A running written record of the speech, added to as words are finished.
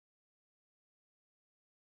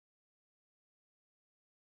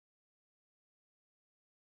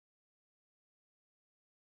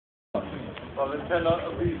for the tenor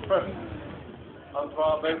of these presents unto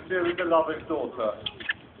our most dearly beloved daughter,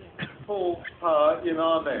 full power in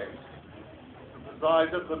our name, to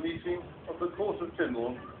preside at the meeting of the Court of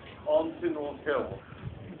Tynwald on Tynwald Hill,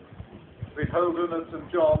 to be holden at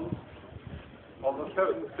St. John's on the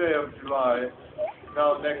 7th day of July,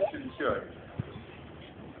 now next ensuing,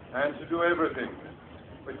 and to do everything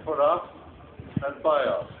which for us and by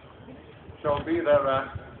us shall be thereat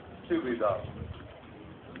to be done.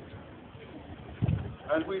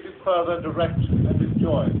 And we do further direct and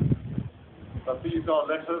enjoin that these our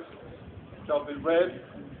letters shall be read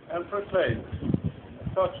and proclaimed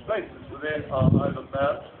in such places within our Isle of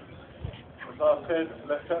Man as our said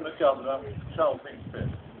Lieutenant Governor shall think fit.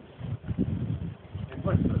 In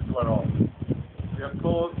witness whereof, we have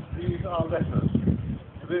caused these our letters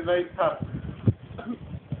to be made public,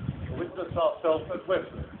 to witness ourselves at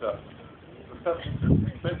Westminster, the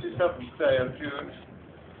 27th day of June,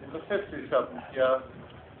 in the 57th year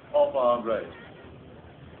of our reign,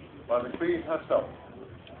 by the Queen herself,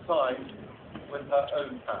 signed with her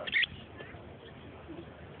own hand.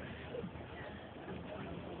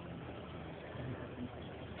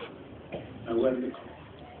 And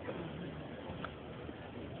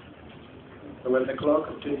when the clerk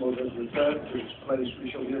of Tynwald has returned to its place,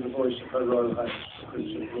 we shall hear the voice of Her Royal Highness, the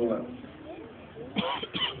Princess Royal.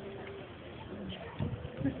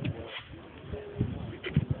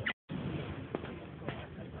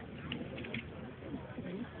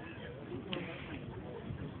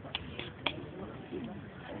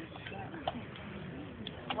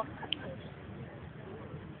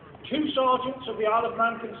 Two sergeants of the Isle of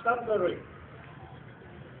Man Constabulary,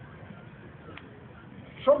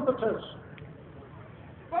 trumpeters,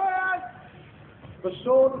 the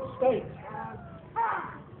sword of state,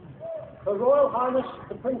 Her Royal Highness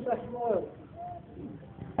the Princess Royal.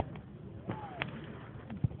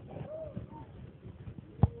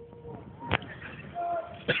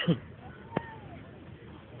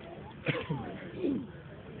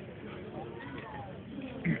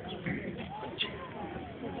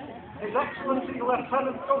 His Excellency the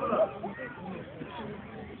Lieutenant Governor,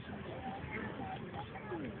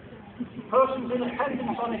 persons in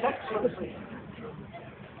attendance on His Excellency,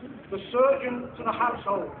 the surgeon to the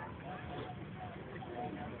household,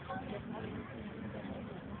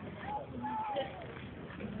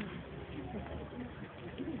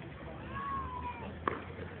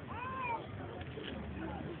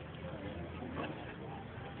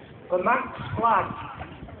 the Manx flag,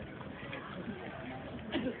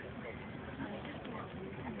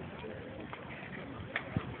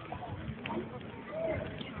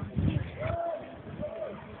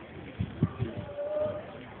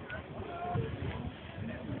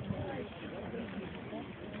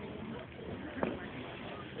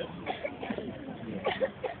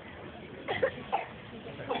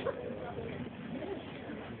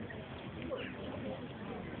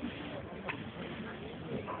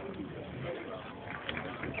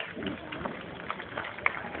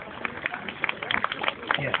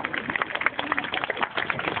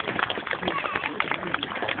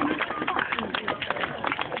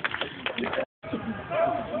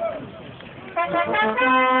 Thank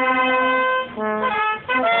you.